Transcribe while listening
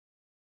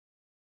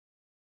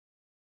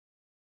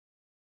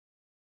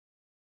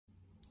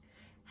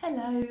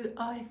Hello,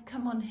 I've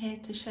come on here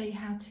to show you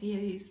how to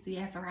use the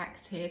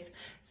Everactive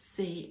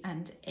C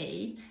and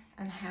E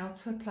and how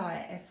to apply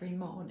it every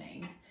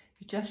morning.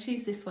 You just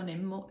use this one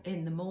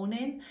in the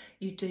morning,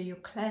 you do your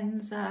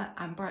cleanser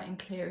and Bright and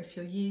Clear if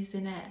you're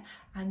using it,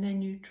 and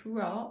then you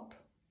drop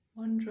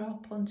one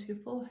drop onto your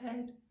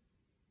forehead,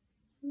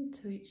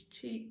 onto each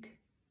cheek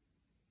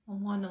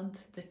and one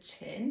onto the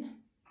chin.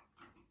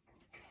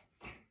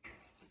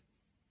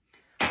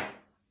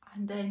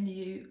 And then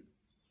you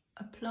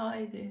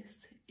apply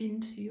this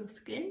into your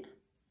skin.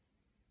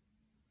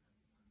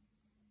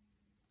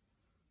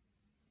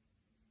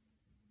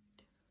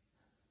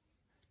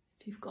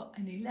 If you've got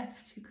any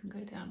left, you can go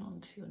down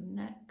onto your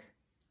neck.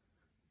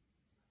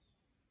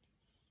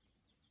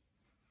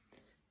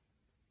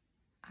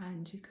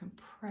 And you can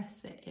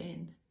press it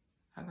in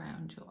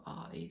around your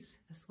eyes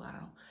as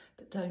well.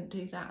 But don't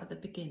do that at the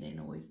beginning,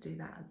 always do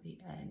that at the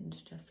end,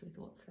 just with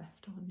what's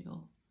left on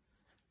your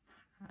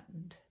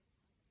hand.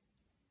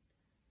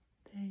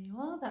 There you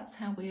are, that's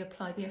how we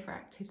apply the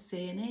Everactive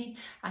C and E,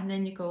 and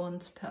then you go on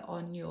to put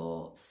on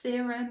your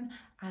serum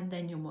and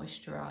then your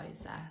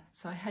moisturiser.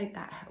 So I hope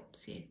that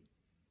helps you.